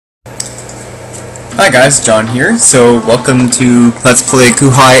Hi guys, John here. So welcome to Let's Play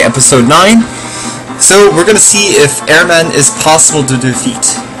Kouhai episode 9. So we're gonna see if Airman is possible to defeat.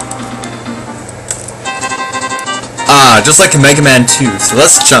 Just like in Mega Man 2, so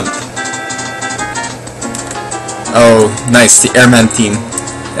let's jump. Oh, nice, the Airman theme.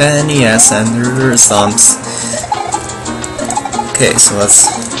 NES and there are thumps. Okay, so let's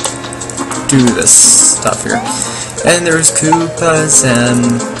do this stuff here. And there's Koopas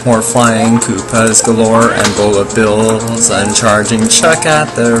and more flying Koopas galore and bullet bills and charging Chuck at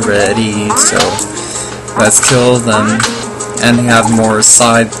the ready. So let's kill them and have more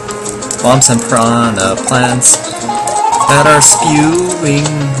side bombs and piranha plants that are spewing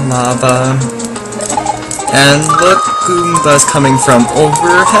lava. And look, Goombas coming from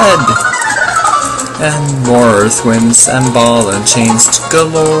overhead. And more earthworms and ball and chains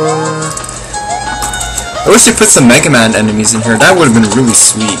galore. I wish they put some Mega Man enemies in here. That would have been really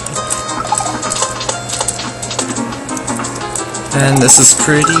sweet. And this is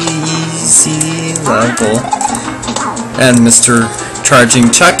pretty easy level. And Mr.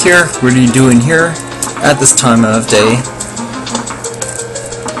 Charging Chuck here. What are you doing here at this time of day?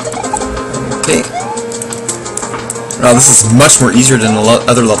 Okay. Wow, this is much more easier than the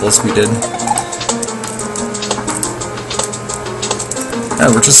other levels we did.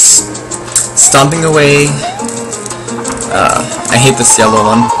 We're just stomping away. I hate this yellow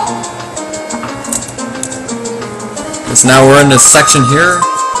one. Because now we're in this section here.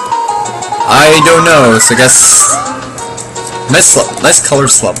 I don't know, so I guess nice color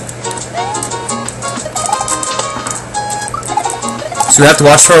slub. So we have to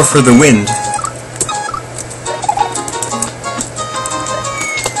watch for the wind.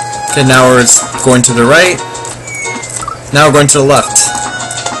 Okay, now we're going to the right. Now we're going to the left.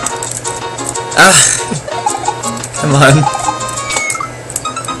 Come on.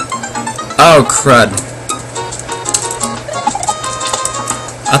 Oh, crud.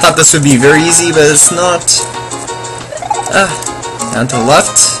 I thought this would be very easy, but it's not. Down to the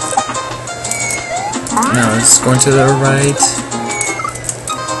left. Now it's going to the right.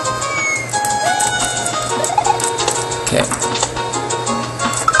 Okay.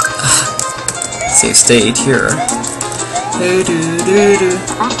 Save state here.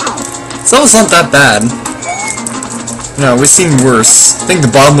 It's almost not that bad. No, we've seen worse. I think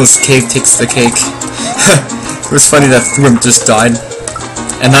the bottomless cave takes the cake. It was funny that Wimp just died.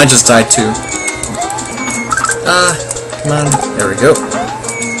 And I just died too. Come on. There we go.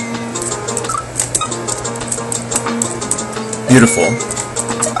 Beautiful.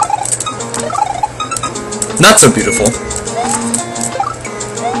 Not so beautiful.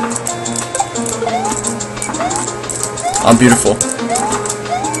 I'm beautiful.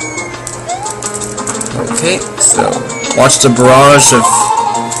 Okay, so watch the barrage of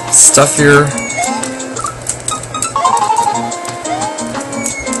stuff here.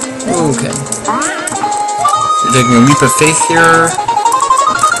 Okay. You're taking a leap of faith here.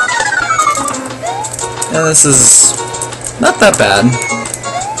 Yeah, this is not that bad.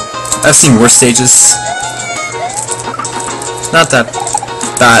 I've seen worse stages. Not that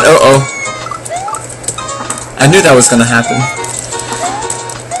bad. Uh-oh. I knew that was gonna happen.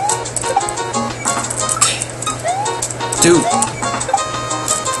 Dude.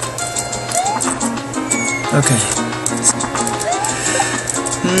 Okay.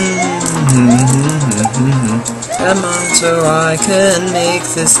 Come on, so I can make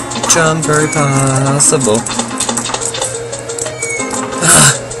this jump very possible.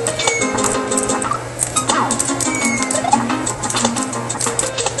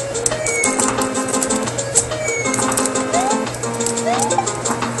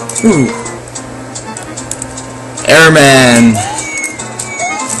 Ooh. Airman!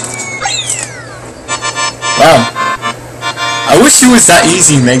 Wow. I wish it was that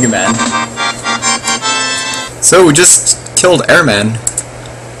easy in Mega Man. So we just killed Airman.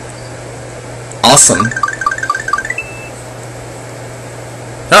 Awesome.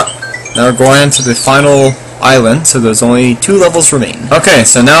 Oh, now we're going to the final island, so there's only 2 levels remain. Okay,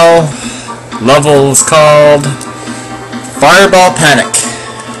 so now level is called Fireball Panic.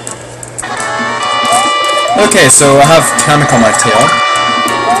 Okay, so I have Kamek on my tail,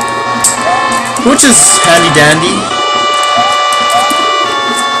 which is handy dandy.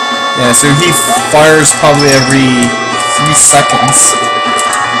 Yeah, so he fires probably every 3 seconds.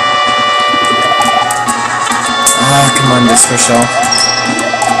 Come on, Disco Shell.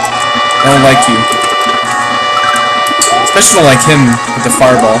 I don't like you. Especially don't like him with the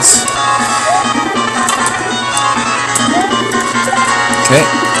fireballs. Okay.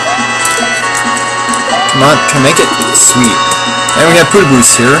 Come on, can I make it? Sweet. And we have Poo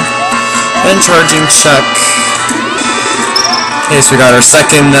Boost here. And charging check. Okay, so we got our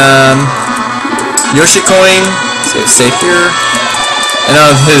second Yoshi coin. So stay here. And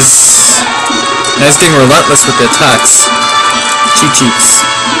now he's getting relentless with the attacks. Cheats.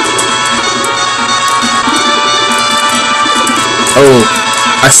 Oh,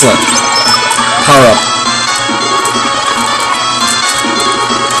 excellent. Power up.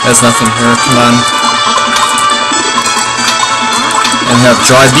 There's nothing here, come on. And we have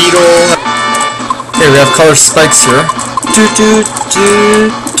Dry Beetle. Okay, we have color spikes here.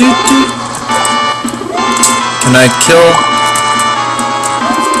 Can I kill?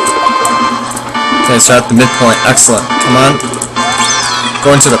 Okay, so at the midpoint. Excellent. Come on.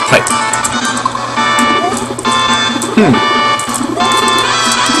 Go into the pipe.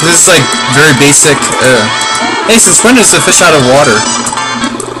 This is like very basic. Hey, since when is the fish out of water?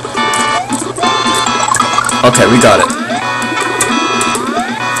 Okay, we got it.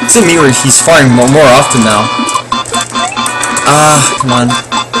 It's in me where he's firing more often now. Come on.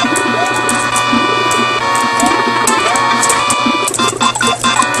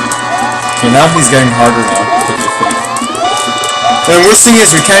 Okay, now he's getting harder now. And the worst thing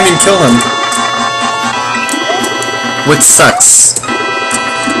is we can't even kill him. Which sucks.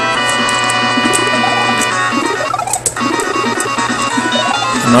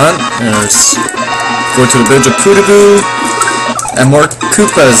 Come on, there's... Go to the village of Kouhai, and more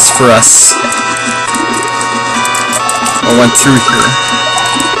Koopas for us. I went through here.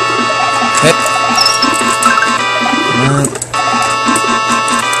 Okay. Come on.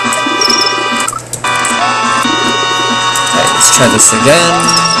 Okay, let's try this again.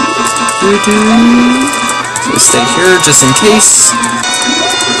 So stay here just in case.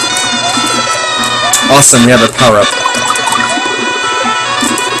 Awesome, we have a power up.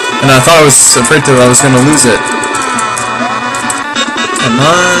 And I thought I was afraid that I was going to lose it. Come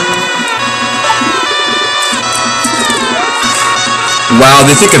on. Wow,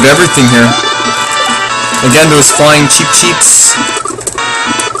 they think of everything here. Again, those flying cheeps.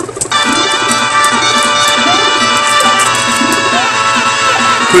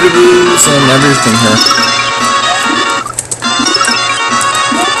 Koodaboos and everything here.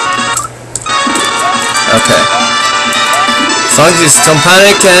 Okay. As long as you just don't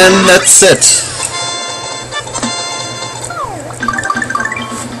panic, and that's it.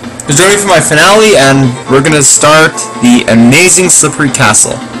 So join me for my finale, and we're gonna start the amazing Slippery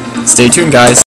Castle. Stay tuned, guys.